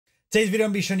Today's video, I'm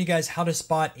going to be showing you guys how to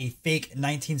spot a fake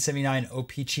 1979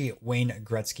 O-Pee-Chee Wayne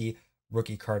Gretzky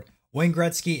rookie card. Wayne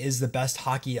Gretzky is the best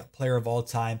hockey player of all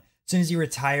time. As soon as he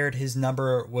retired, his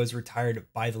number was retired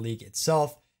by the league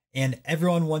itself, and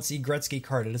everyone wants a Gretzky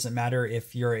card. It doesn't matter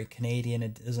if you're a Canadian.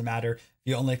 It doesn't matter if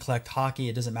you only collect hockey.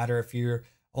 It doesn't matter if you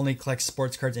only collect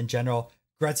sports cards in general.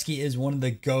 Gretzky is one of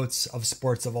the GOATs of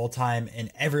sports of all time,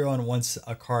 and everyone wants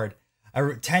a card.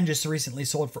 10 just recently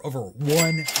sold for over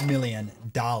 $1 million.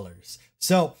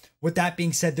 So with that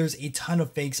being said, there's a ton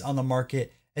of fakes on the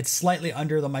market. It's slightly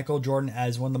under the Michael Jordan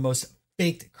as one of the most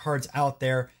faked cards out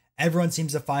there. Everyone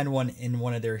seems to find one in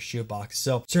one of their shoebox.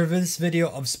 So for this video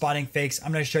of spotting fakes,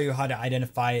 I'm going to show you how to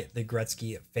identify the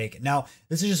Gretzky fake. Now,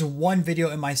 this is just one video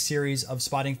in my series of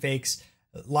spotting fakes.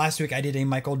 Last week, I did a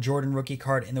Michael Jordan rookie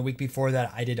card, and the week before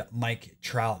that, I did Mike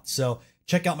Trout. So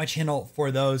check out my channel for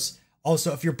those.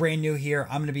 Also, if you're brand new here,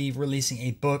 I'm going to be releasing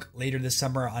a book later this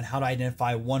summer on how to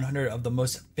identify 100 of the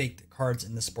most faked cards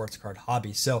in the sports card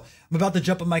hobby. So I'm about to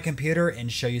jump on my computer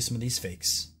and show you some of these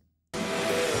fakes.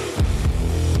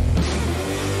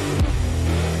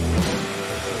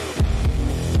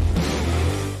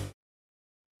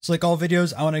 So like all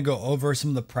videos, I want to go over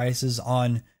some of the prices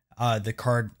on the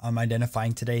card I'm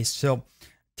identifying today. So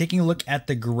taking a look at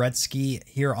the Gretzky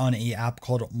here on an app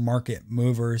called Market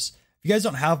Movers. If you guys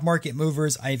don't have Market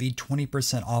Movers, I have a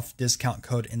 20% off discount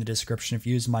code in the description if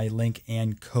you use my link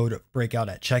and code Breakout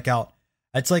at checkout.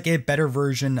 It's like a better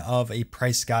version of a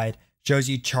price guide. Shows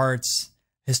you charts,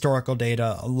 historical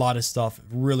data, a lot of stuff.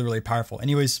 Really, really powerful.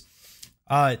 Anyways,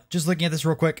 just looking at this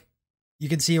real quick, you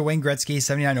can see a Wayne Gretzky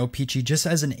 79 O-Pee-Chee just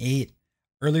as an 8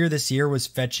 earlier this year was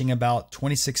fetching about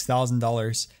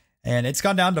 $26,000. And it's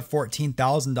gone down to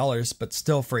 $14,000, but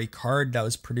still for a card that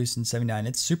was produced in 79,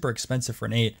 it's super expensive for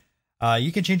an 8.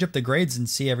 You can change up the grades and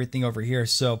see everything over here.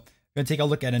 So I'm going to take a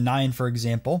look at a 9, for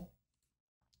example.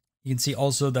 You can see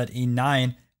also that a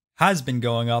 9 has been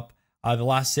going up. The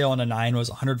last sale on a 9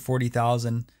 was $140,000,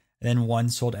 and then one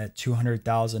sold at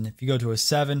 $200,000. If you go to a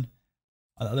 7,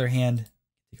 on the other hand,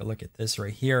 take a look at this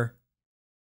right here.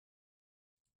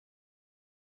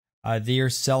 They are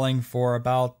selling for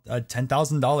about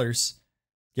 $10,000,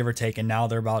 give or take, and now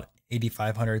they're about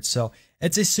 $8,500. So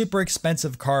it's a super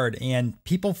expensive card, and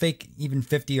people fake even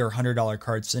 $50 or $100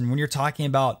 cards. And when you're talking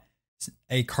about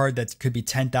a card that could be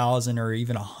 $10,000 or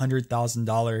even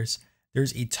 $100,000,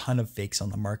 there's a ton of fakes on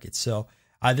the market. So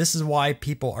this is why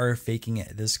people are faking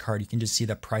this card. You can just see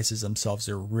the prices themselves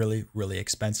are really, really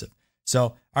expensive. So,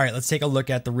 all right, let's take a look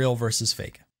at the real versus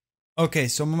fake. Okay,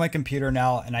 so I'm on my computer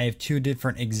now, and I have two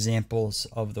different examples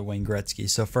of the Wayne Gretzky.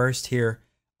 So first here,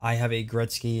 I have a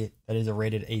Gretzky that is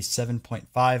rated a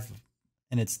 7.5,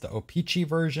 and it's the O-Pee-Chee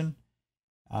version.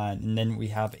 And then we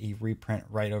have a reprint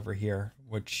right over here,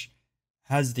 which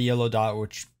has the yellow dot,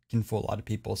 which can fool a lot of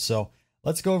people. So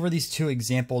let's go over these two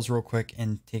examples real quick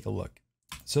and take a look.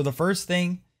 So the first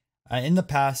thing, in the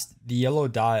past, the yellow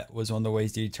dot was one of the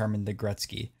ways to determine the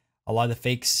Gretzky. A lot of the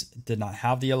fakes did not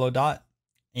have the yellow dot,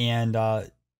 and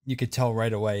you could tell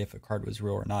right away if a card was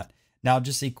real or not. Now,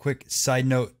 just a quick side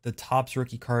note, the Topps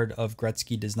rookie card of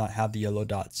Gretzky does not have the yellow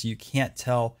dot, so you can't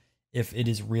tell if it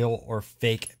is real or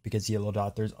fake because the yellow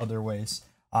dot. There's other ways.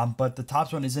 But the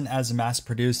Topps one isn't as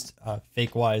mass-produced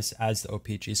fake-wise as the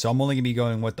O-Pee-Chee, so I'm only going to be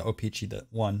going with the O-Pee-Chee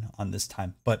one on this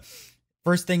time. But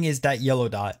first thing is that yellow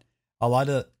dot.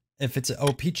 If it's an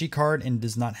O-Pee-Chee card and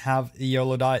does not have the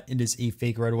yellow dot, it is a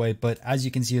fake right away. But as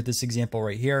you can see with this example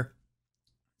right here,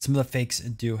 some of the fakes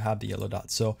do have the yellow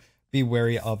dot. So be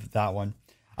wary of that one.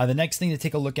 The next thing to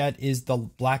take a look at is the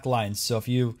black lines. So if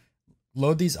you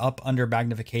load these up under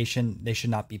magnification, they should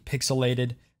not be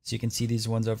pixelated. So you can see these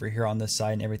ones over here on this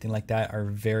side and everything like that are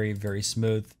very, very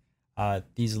smooth.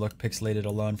 These look pixelated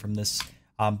alone from this.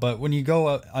 But when you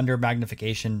go under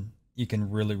magnification, you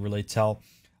can really, really tell.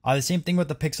 The same thing with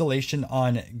the pixelation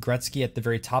on Gretzky at the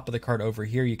very top of the card over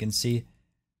here. You can see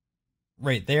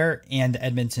right there, and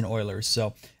Edmonton Oilers.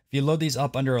 So if you load these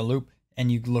up under a loop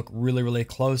and you look really, really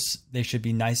close, they should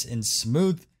be nice and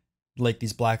smooth, like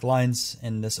these black lines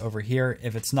and this over here.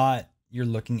 If it's not, you're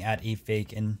looking at a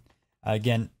fake. And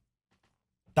again,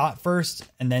 dot first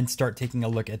and then start taking a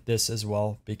look at this as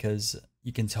well, because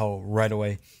you can tell right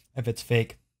away if it's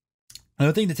fake.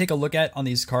 Another thing to take a look at on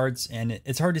these cards, and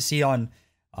it's hard to see on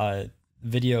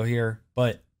video here,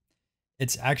 but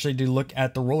it's actually to look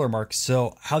at the roller marks.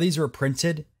 So how these were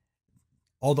printed,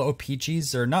 all the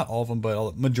O-Pee-Chees, or not all of them, but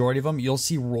a majority of them, you'll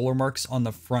see roller marks on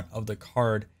the front of the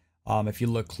card if you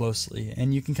look closely.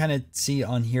 And you can kind of see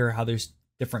on here how there's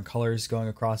different colors going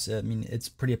across it. I mean, it's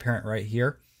pretty apparent right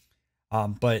here.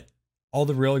 But all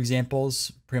the real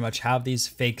examples pretty much have these.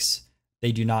 Fakes,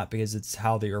 they do not, because it's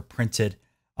how they are printed.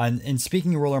 And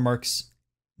speaking of roller marks,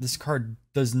 this card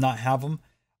does not have them.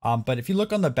 But if you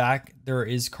look on the back, there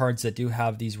is cards that do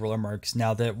have these roller marks.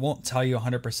 Now, that won't tell you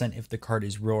 100% if the card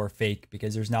is real or fake,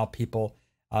 because there's now people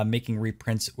making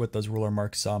reprints with those roller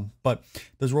marks. But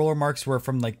those roller marks were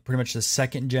from like pretty much the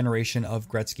second generation of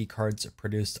Gretzky cards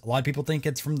produced. A lot of people think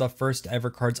it's from the first ever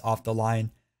cards off the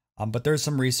line. But there's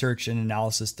some research and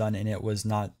analysis done, and it was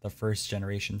not the first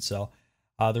generation. So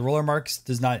the roller marks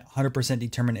does not 100%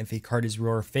 determine if a card is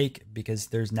real or fake, because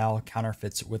there's now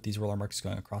counterfeits with these roller marks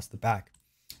going across the back.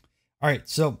 All right,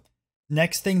 so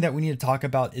next thing that we need to talk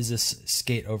about is this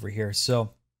skate over here.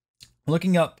 So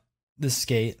looking up the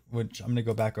skate, which I'm going to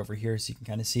go back over here so you can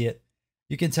kind of see it,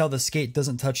 you can tell the skate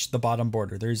doesn't touch the bottom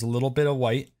border. There's a little bit of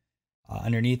white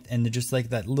underneath, and just like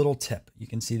that little tip, you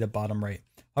can see the bottom right.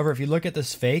 However, if you look at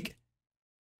this fake,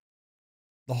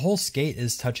 the whole skate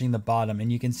is touching the bottom,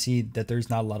 and you can see that there's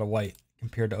not a lot of white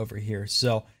compared to over here.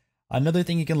 So another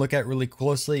thing you can look at really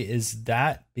closely is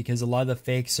that, because a lot of the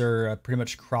fakes are pretty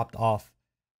much cropped off.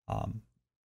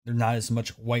 There's not as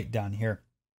much white down here.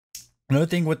 Another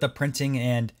thing with the printing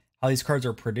and how these cards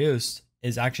are produced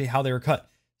is actually how they were cut.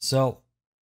 So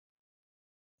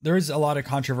there is a lot of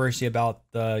controversy about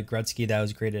the Gretzky that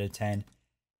was graded a 10.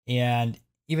 And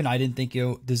even I didn't think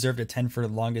it deserved a 10 for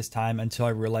the longest time until I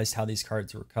realized how these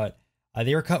cards were cut.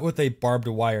 They were cut with a barbed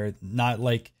wire, not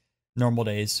like normal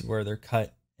days where they're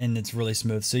cut and it's really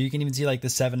smooth. So you can even see like the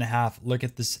 7.5. Look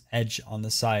at this edge on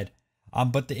the side.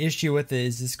 But the issue with it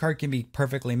is this card can be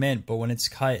perfectly mint, but when it's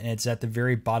cut and it's at the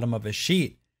very bottom of a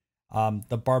sheet,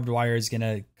 the barbed wire is going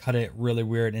to cut it really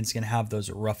weird, and it's going to have those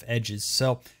rough edges.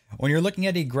 So when you're looking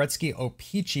at a Gretzky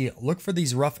O-Pee-Chee, look for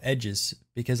these rough edges,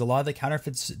 because a lot of the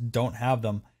counterfeits don't have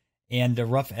them. And a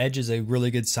rough edge is a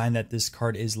really good sign that this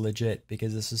card is legit,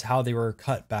 because this is how they were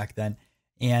cut back then.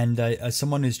 And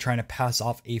someone who's trying to pass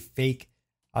off a fake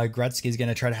Gretzky is going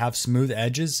to try to have smooth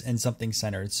edges and something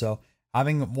centered. So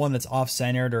having one that's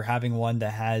off-centered or having one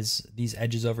that has these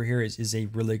edges over here is a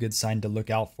really good sign to look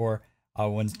out for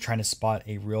when trying to spot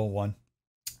a real one.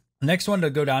 The next one to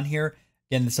go down here,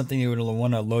 again, something you would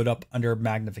want to load up under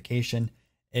magnification,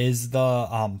 is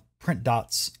the print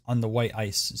dots on the white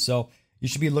ice. So you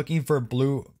should be looking for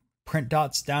blue print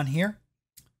dots down here.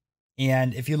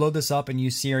 And if you load this up and you're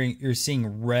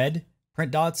seeing red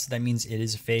print dots, that means it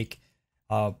is fake.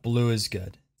 Blue is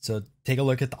good. So take a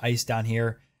look at the ice down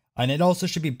here. And it also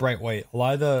should be bright white. A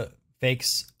lot of the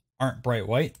fakes aren't bright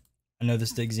white. I know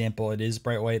this example, it is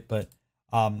bright white, but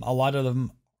a lot of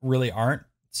them really aren't.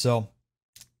 So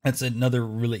that's another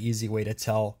really easy way to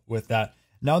tell with that.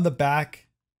 Now in the back,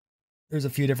 there's a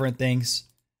few different things.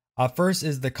 First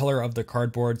is the color of the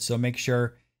cardboard. So make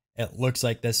sure it looks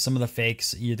like this. Some of the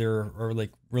fakes either are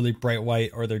like really bright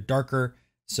white or they're darker.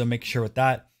 So make sure with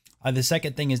that. The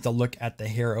second thing is to look at the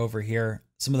hair over here.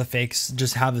 Some of the fakes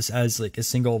just have this as like a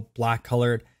single black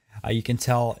colored. You can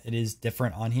tell it is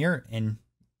different on here, and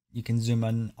you can zoom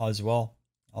in as well.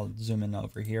 I'll zoom in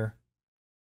over here.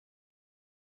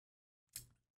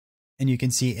 And you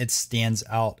can see it stands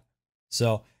out.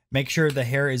 So make sure the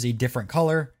hair is a different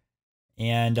color,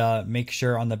 and make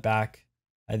sure on the back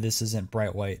this isn't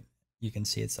bright white. You can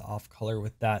see it's off color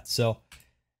with that. So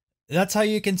that's how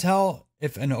you can tell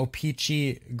if an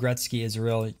O-Pee-Chee Gretzky is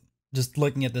real. Just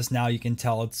looking at this now, you can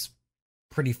tell it's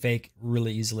pretty fake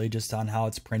really easily just on how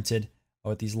it's printed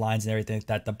with these lines and everything like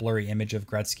that. The blurry image of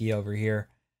Gretzky over here.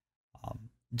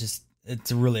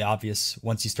 It's really obvious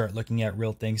once you start looking at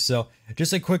real things. So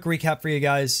just a quick recap for you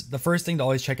guys. The first thing to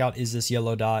always check out is this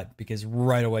yellow dot, because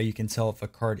right away you can tell if a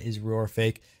card is real or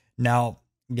fake. Now,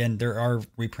 again, there are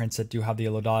reprints that do have the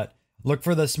yellow dot. Look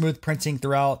for the smooth printing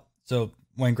throughout. So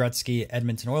when Gretzky,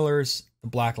 Edmonton Oilers, the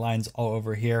black lines all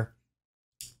over here.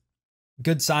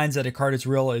 Good signs that a card is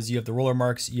real is you have the roller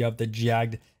marks, you have the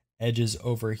jagged edges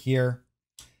over here.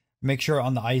 Make sure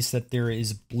on the ice that there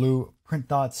is blue print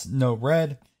dots, no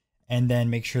red, and then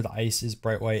make sure the ice is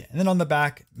bright white. And then on the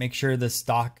back, make sure the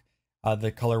stock,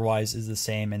 the color-wise is the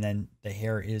same, and then the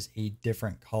hair is a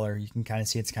different color. You can kind of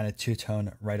see it's kind of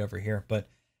two-tone right over here, but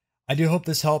I do hope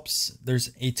this helps.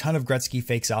 There's a ton of Gretzky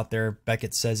fakes out there.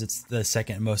 Beckett says it's the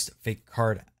second most fake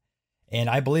card, and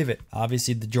I believe it.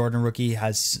 Obviously, the Jordan rookie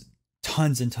has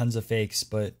tons and tons of fakes,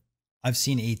 but I've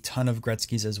seen a ton of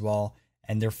Gretzkys as well,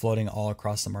 and they're floating all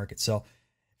across the market. So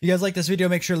if you guys like this video,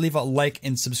 make sure to leave a like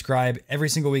and subscribe. Every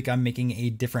single week, I'm making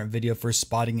a different video for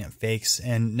spotting fakes,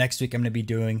 and next week I'm going to be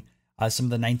doing some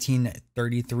of the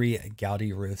 1933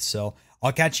 Gaudi Ruth. So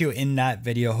I'll catch you in that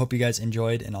video. Hope you guys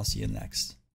enjoyed, and I'll see you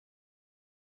next.